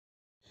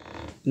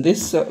In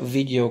this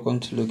video, we're going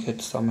to look at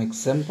some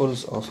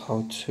examples of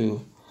how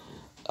to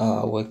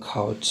work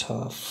out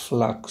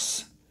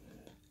flux.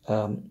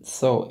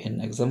 So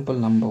in example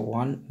number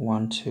 1, we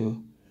want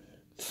to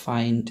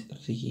find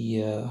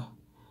the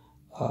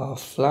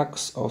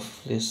flux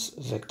of this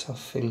vector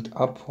field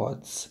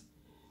upwards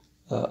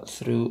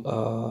through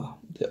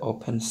the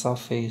open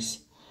surface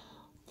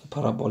of the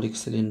parabolic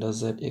cylinder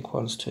z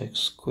equals to x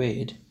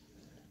squared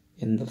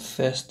in the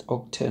first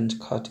octant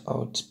cut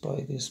out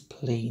by these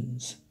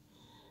planes.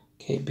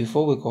 Okay,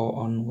 before we go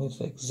on with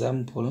the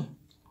example,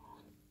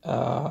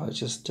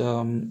 just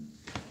to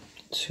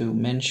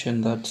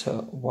mention that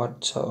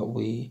what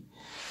we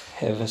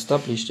have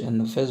established in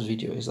the first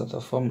video is that the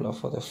formula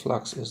for the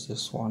flux is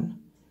this one.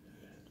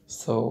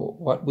 So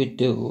what we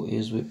do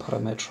is we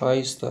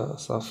parameterize the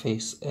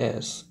surface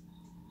S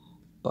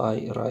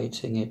by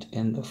writing it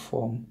in the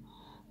form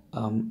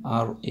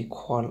R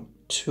equal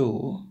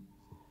to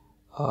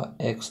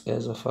x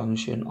as a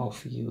function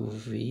of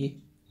uv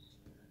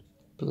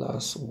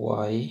plus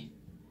y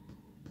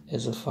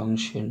as a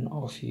function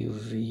of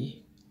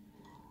uv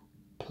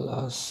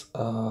plus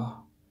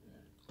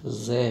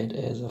z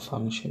as a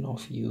function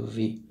of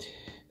uv.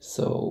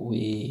 So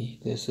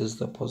this is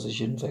the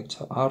position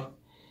vector r,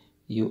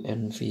 u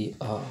and v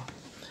are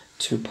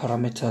two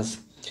parameters.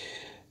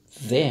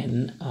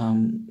 Then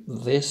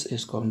this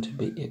is going to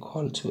be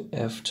equal to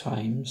f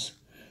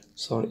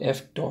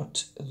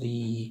dot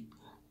the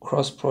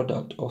cross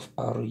product of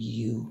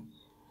ru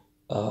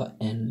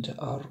and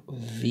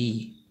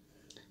rv,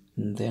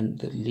 and then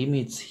the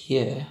limits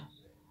here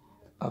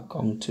are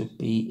going to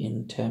be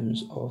in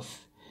terms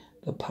of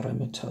the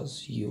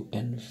parameters u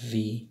and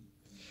v.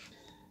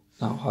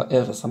 Now,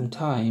 however,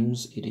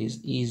 sometimes it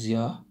is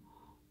easier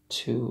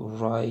to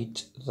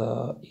write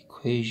the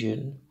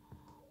equation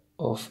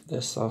of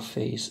the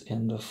surface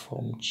in the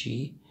form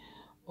g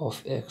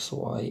of x,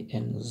 y,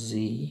 and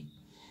z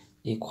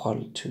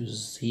equal to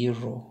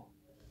 0.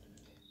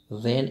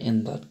 Then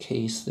in that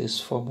case, this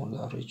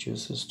formula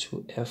reduces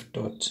to f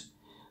dot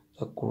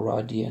the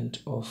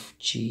gradient of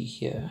g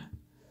here.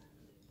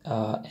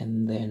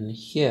 And then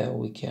here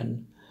we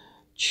can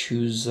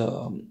choose,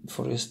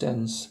 for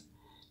instance,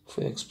 if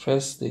we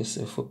express this,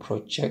 if we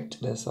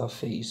project the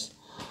surface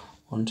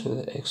onto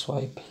the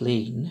xy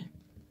plane,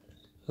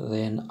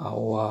 then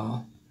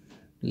our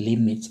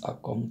limits are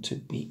going to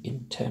be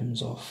in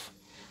terms of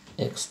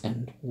x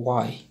and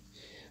y.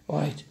 All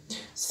right,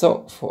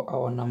 so for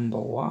our number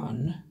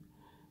 1,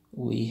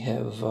 we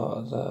have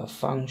the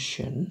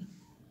function,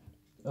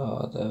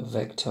 the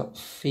vector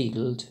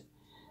field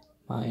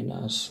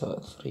minus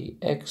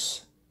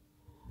 3x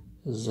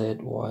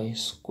zy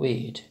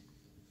squared,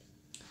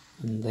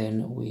 and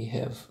then we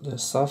have the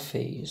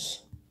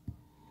surface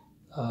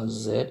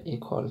z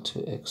equal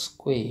to x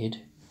squared.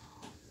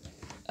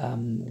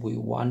 We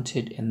want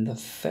it in the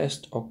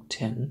first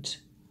octant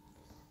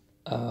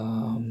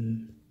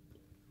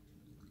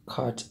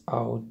cut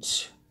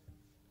out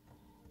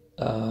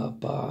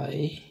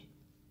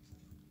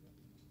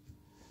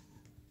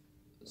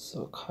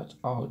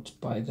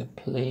by the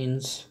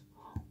planes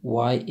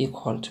y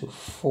equal to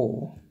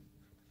 4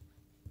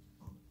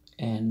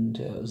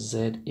 and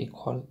z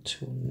equal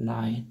to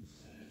 9.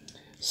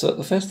 So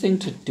the first thing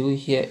to do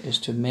here is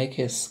to make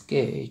a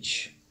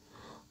sketch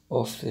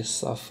of the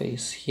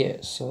surface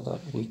here so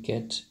that we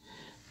get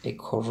a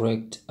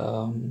correct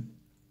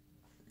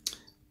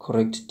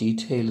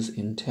details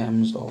in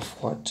terms of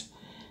what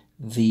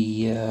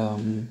the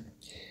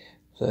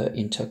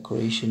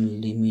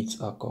integration limits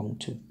are going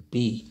to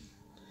be.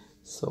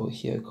 So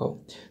here we go.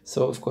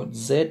 So we've got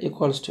z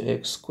equals to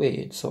x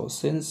squared. So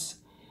since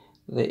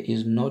there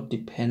is no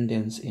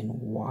dependence in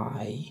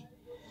y,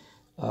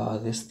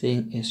 this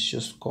thing is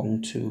just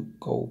going to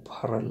go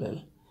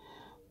parallel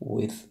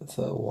with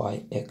the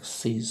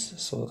y-axis.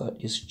 So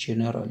that is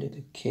generally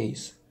the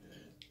case.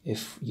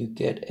 If you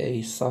get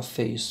a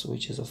surface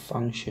which is a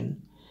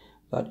function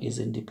that is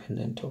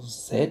independent of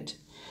z,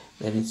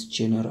 then it's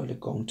generally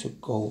going to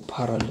go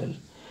parallel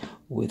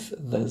with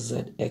the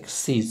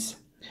z-axis.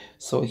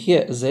 So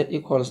here z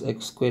equals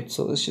x squared,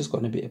 so it's just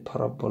going to be a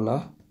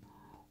parabola.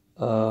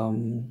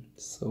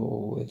 So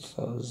with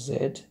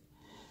z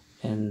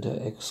and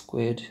x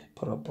squared,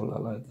 parabola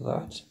like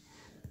that.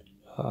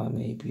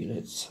 Maybe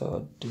let's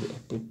do a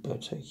bit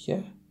better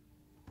here.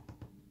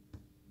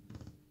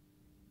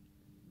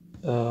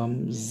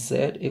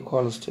 Z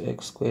equals to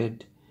x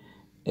squared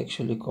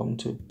actually going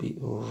to be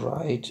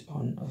right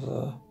on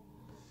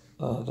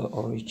the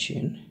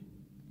origin.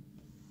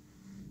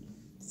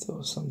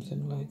 So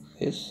something like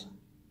this.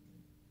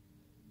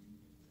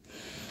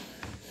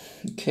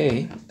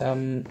 Okay,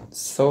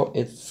 so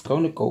it's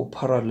going to go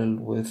parallel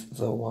with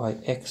the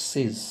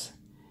y-axis.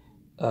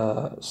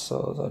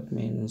 So that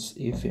means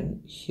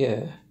even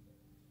here,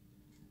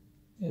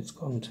 it's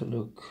going to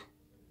look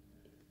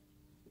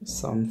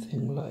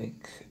something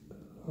like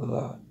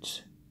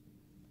that.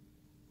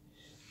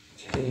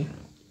 Okay,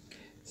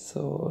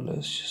 so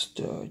let's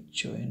just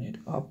join it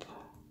up.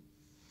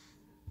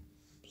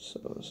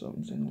 So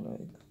something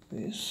like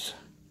this.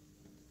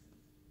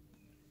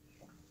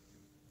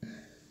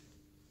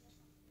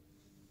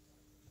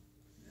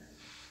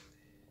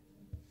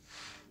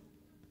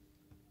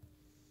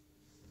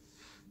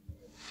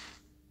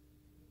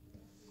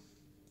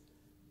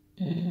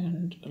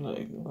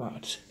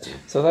 that.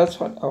 So that's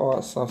what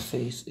our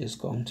surface is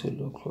going to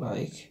look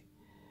like.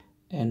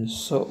 And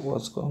so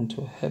what's going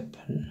to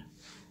happen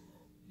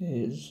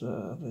is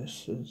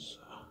this is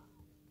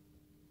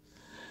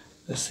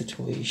the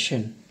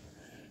situation.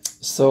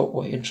 So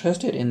we're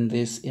interested in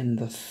this in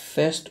the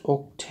first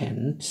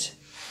octant.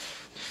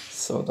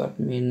 So that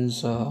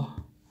means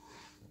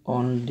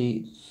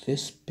only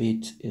this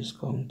bit is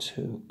going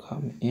to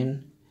come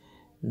in,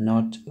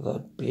 not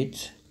that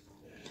bit.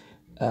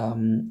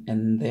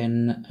 And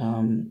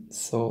then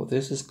so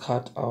this is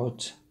cut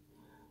out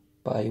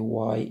by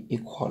y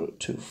equal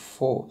to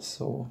 4.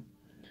 So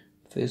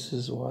this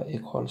is y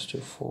equals to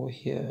 4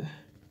 here.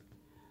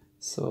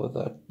 So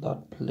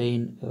that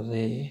plane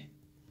there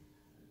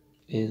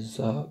is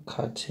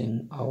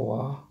cutting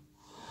our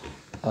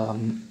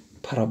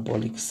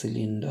parabolic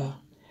cylinder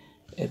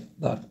at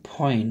that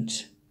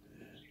point.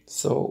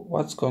 So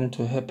what's going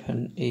to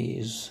happen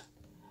is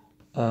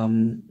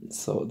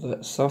so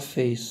the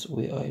surface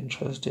we are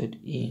interested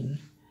in,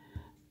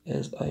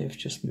 as I've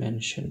just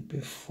mentioned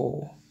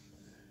before,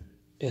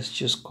 is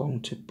just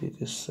going to be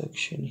this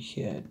section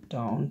here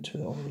down to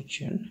the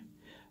origin,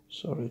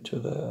 sorry, to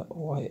the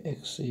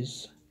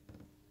y-axis,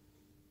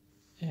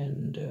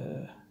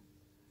 and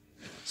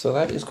so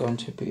that is going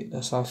to be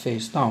the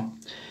surface. Now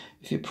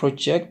if you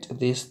project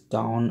this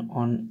down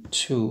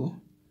onto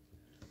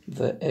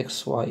the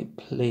xy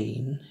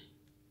plane,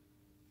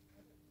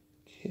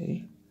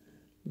 okay,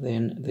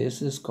 then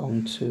this is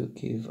going to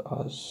give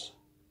us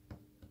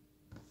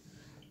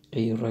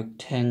a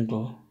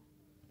rectangle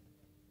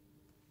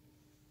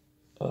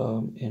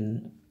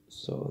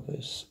so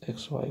this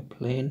xy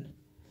plane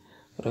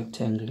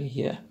rectangle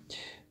here.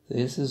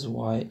 This is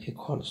y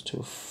equals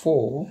to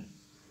 4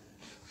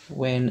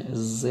 when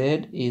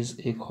z is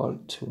equal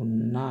to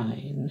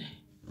 9,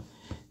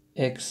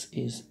 x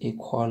is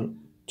equal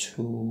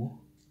to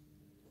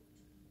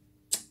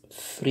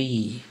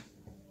 3.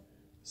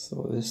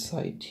 So this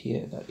side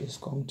here, that is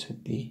going to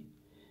be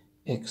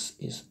x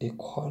is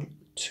equal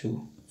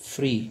to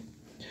 3.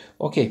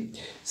 Okay,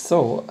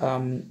 so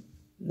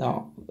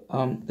now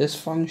this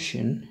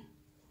function,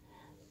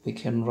 we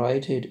can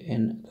write it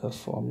in the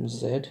form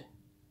z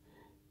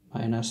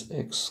minus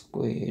x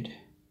squared.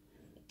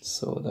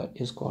 So that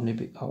is going to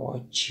be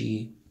our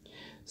g.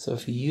 So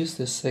if you use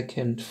the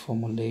second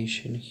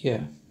formulation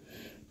here,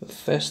 the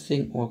first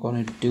thing we're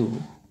going to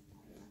do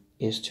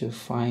is to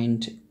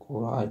find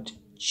grad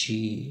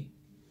g.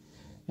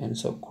 And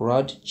so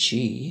grad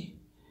g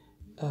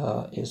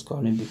is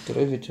going to be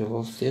derivative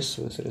of this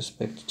with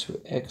respect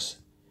to x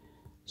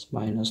is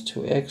minus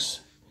 2x.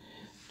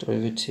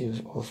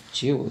 Derivative of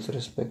g with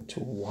respect to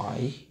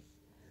y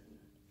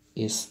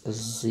is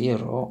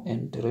 0,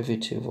 and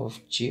derivative of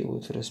g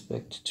with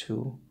respect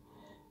to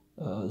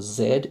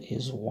z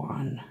is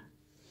 1.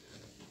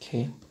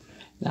 Okay,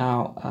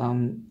 now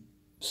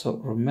so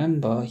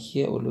remember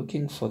here we're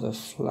looking for the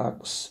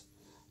flux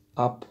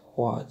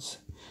upwards.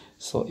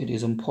 So it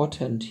is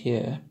important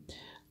here,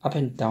 up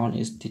and down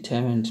is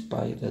determined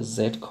by the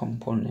z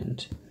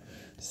component.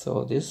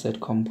 So this z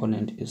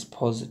component is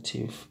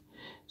positive,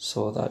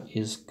 so that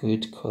is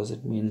good because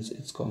it means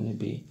it's going to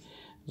be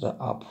the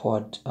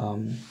upward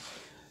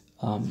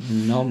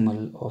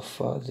normal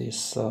of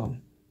this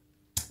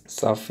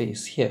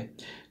surface here.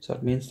 So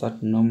it means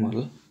that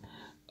normal,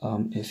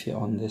 if you're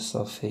on this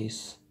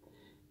surface,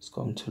 it's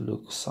going to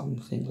look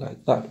something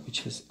like that,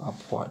 which is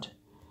upward.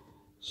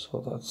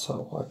 So that's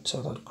what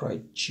that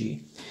grad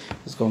G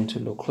is going to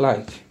look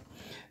like.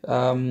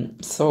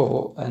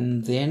 So,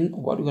 and then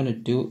what we're going to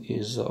do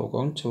is we're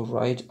going to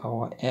write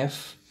our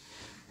F,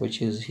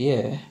 which is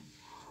here.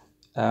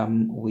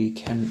 We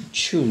can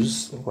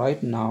choose,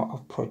 right now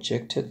I've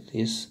projected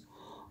this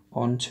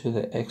onto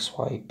the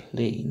XY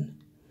plane.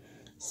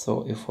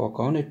 So if we're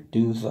going to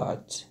do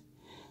that,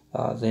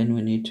 then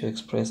we need to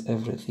express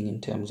everything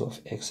in terms of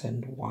X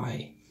and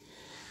Y.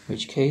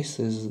 Which case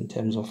is in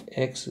terms of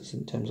X, is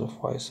in terms of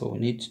Y. So we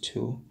need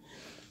to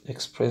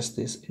express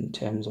this in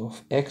terms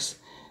of X,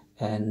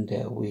 and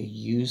we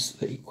use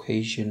the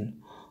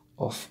equation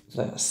of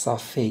the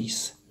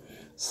surface.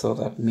 So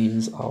that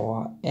means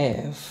our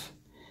F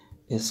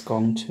is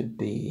going to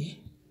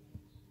be,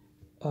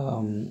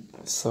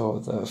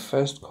 so the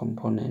first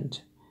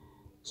component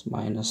is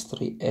minus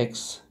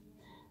 3x.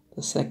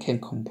 The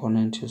second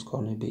component is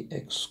going to be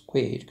x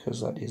squared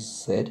because that is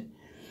z.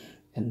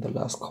 And the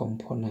last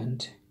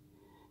component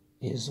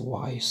is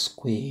y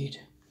squared.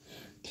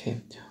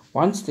 Okay,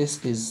 once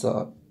this is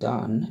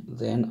done,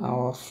 then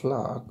our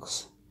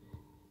flux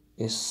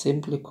is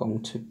simply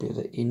going to be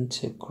the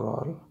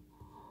integral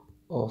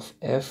of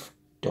f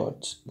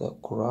dot the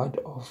grad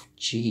of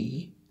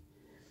g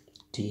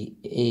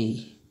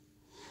dA.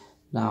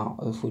 Now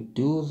if we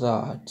do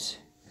that,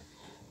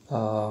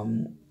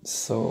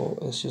 so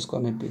it's just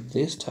going to be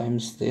this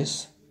times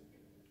this,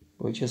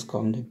 which is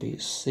going to be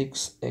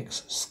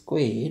 6x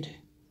squared.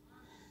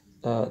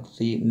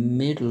 The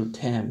middle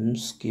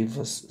terms give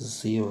us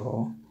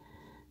 0,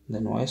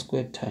 then y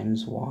squared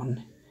times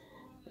 1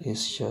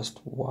 is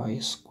just y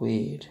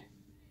squared.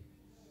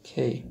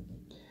 Okay,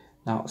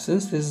 Now,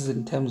 since this is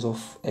in terms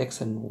of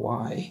x and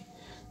y,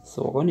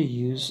 so we're going to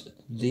use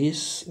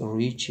this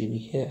region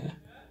here,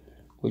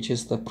 which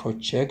is the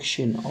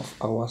projection of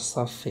our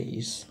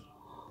surface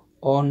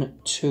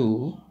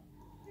onto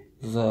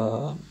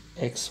the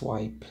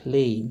xy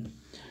plane.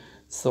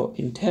 So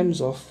in terms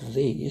of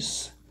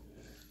this,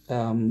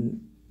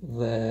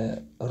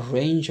 the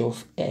range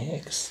of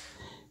x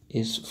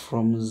is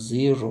from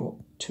 0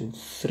 to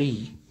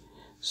 3.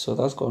 So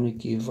that's going to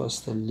give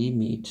us the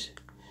limit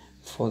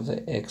for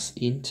the x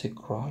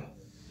integral.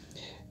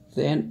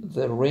 Then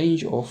the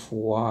range of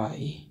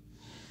y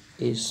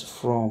is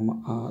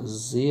from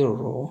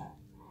 0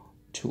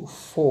 to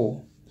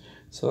 4.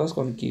 So that's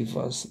going to give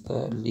us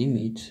the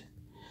limit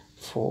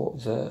for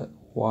the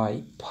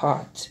y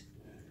part.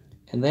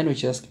 And then we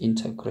just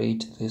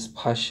integrate this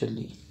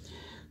partially.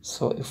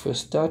 So if we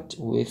start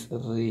with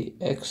the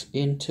x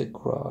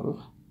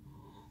integral,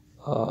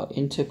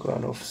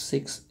 integral of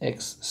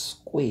 6x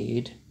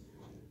squared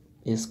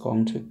is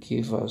going to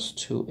give us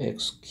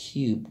 2x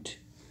cubed.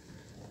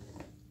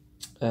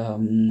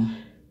 And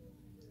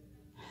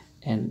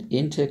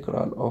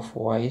integral of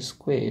y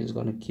squared is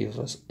going to give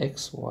us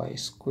xy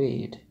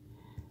squared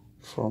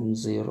from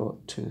 0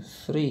 to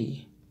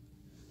 3.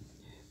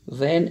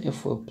 Then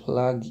if we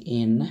plug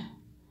in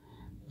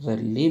the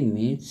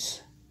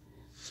limits,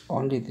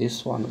 only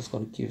this one is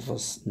going to give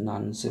us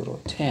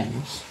non-zero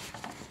terms.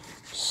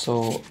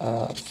 So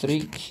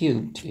 3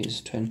 cubed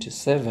is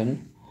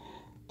 27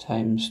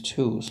 times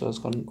 2, so it's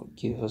going to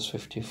give us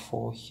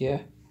 54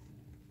 here.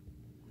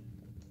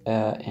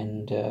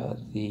 And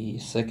the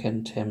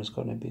second term is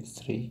going to be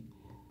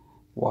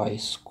 3y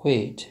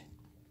squared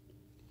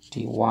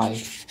dy.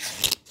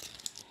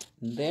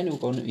 And then we're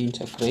going to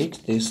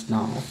integrate this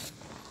now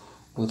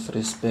with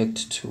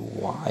respect to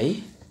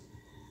y.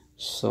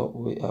 So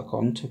we are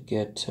going to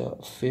get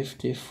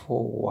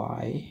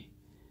 54y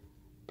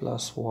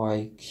plus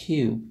y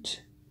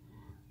cubed.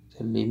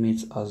 The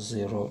limits are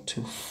 0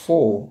 to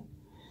 4.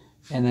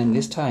 And then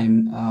this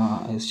time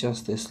it's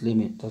just this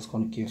limit that's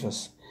going to give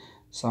us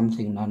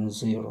something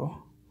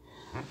non-zero.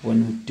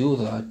 When we do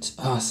that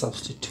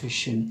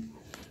substitution,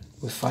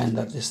 we find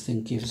that this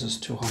thing gives us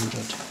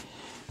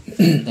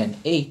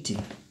 280.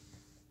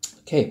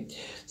 Okay,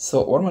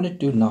 so what I'm going to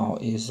do now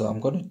is I'm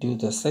going to do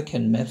the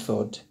second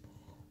method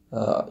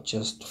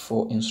just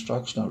for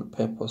instructional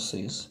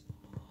purposes.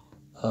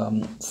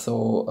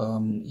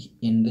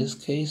 In this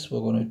case,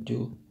 we're going to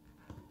do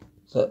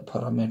the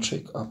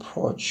parametric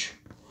approach.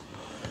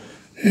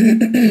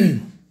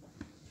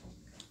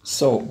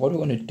 So what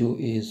we're going to do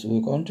is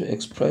we're going to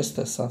express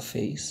the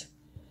surface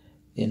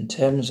in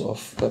terms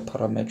of the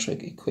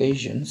parametric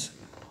equations.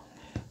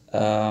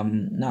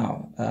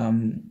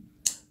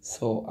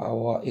 So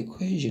our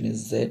equation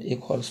is z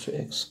equals to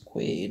x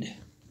squared.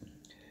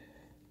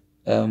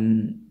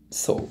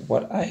 So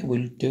what I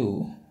will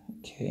do,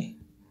 okay,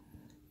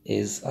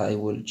 is I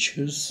will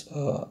choose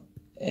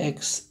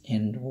x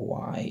and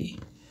y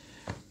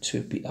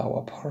to be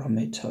our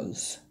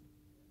parameters.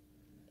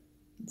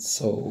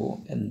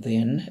 So, and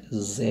then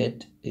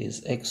z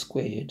is x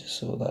squared,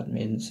 so that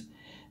means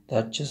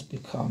that just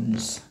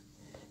becomes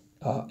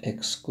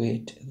x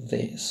squared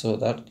there. So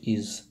that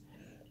is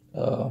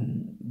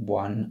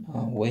one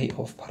way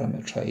of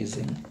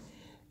parameterizing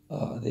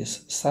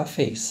this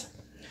surface.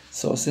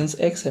 So since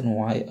x and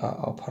y are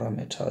our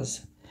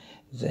parameters,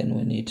 then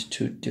we need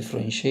to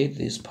differentiate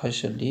this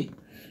partially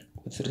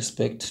with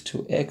respect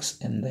to x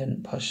and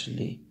then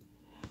partially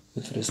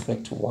with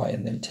respect to y,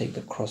 and then take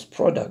the cross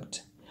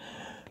product.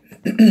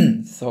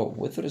 So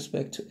with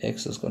respect to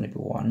x is going to be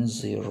 1,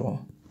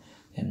 0,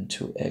 and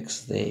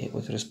 2x there.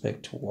 With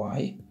respect to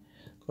y,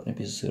 it's going to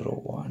be 0,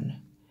 1,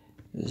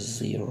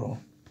 0.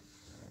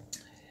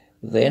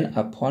 Then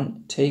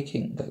upon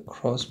taking the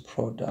cross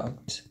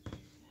product,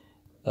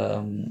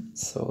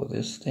 so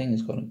this thing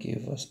is going to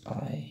give us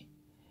I,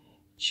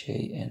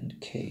 j, and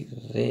k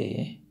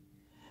there.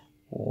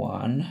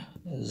 1,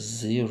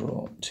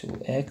 0,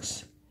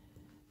 2x,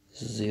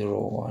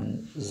 0,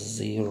 1,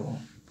 0.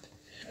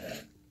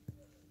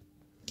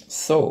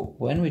 So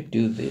when we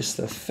do this,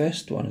 the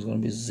first one is going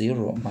to be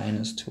 0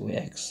 minus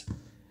 2x.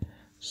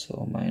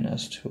 So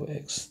minus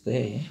 2x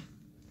there.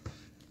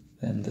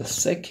 Then the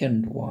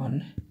second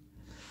one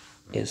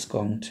is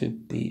going to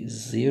be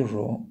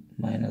 0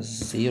 minus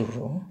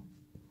 0,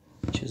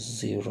 which is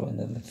 0. And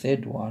then the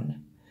third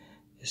one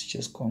is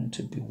just going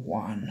to be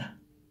 1.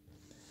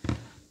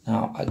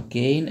 Now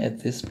again,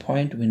 at this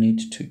point, we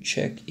need to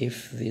check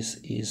if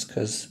this is,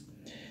 because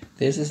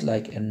this is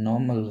like a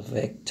normal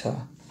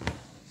vector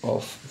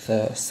of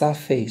the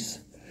surface,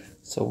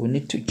 so we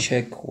need to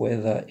check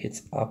whether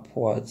it's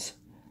upwards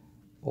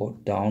or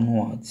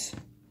downwards.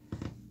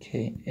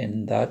 Okay,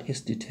 and that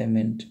is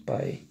determined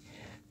by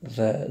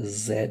the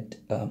z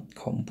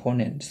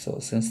component. So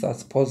since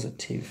that's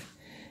positive,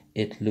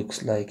 it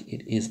looks like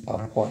it is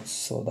upwards,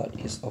 so that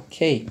is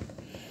okay.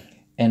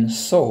 And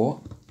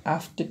so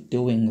after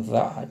doing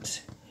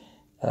that,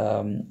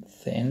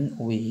 then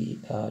we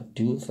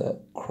do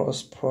the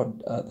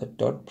the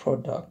dot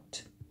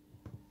product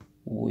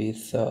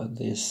with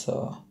this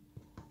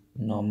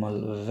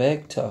normal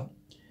vector.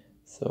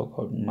 So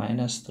got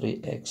minus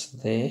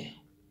 3x there.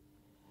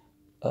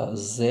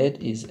 Z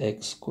is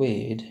x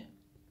squared,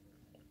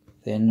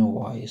 then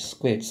y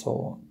squared.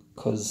 So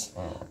because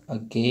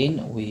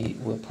again we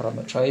were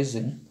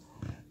parameterizing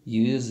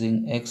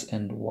using x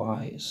and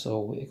y, so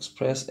we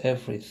express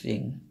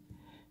everything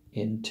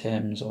in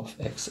terms of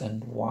x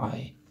and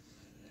y.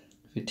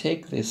 If we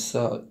take this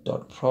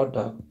dot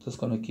product, that's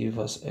going to give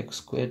us x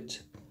squared,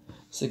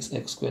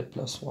 6x squared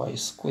plus y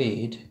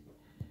squared.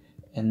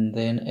 And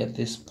then at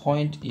this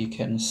point you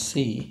can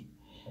see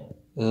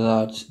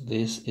that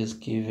this is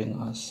giving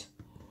us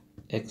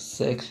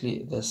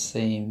exactly the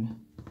same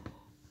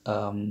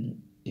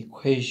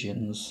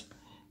equations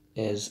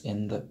as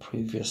in the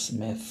previous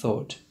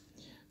method.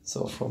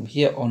 So from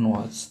here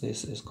onwards,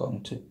 this is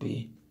going to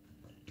be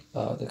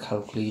the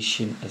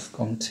calculation is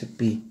going to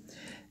be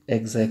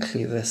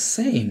exactly the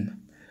same.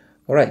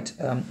 All right,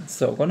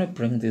 so I'm going to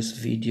bring this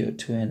video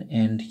to an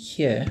end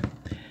here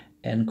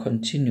and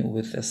continue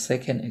with the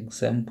second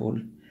example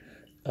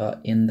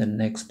in the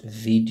next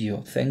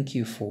video. Thank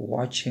you for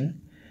watching.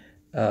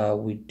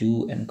 We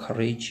do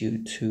encourage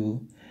you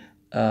to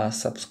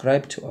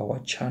subscribe to our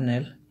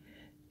channel,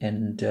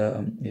 and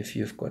if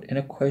you've got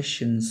any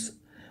questions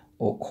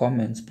or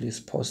comments, please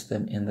post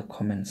them in the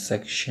comment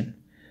section.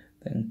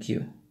 Thank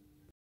you.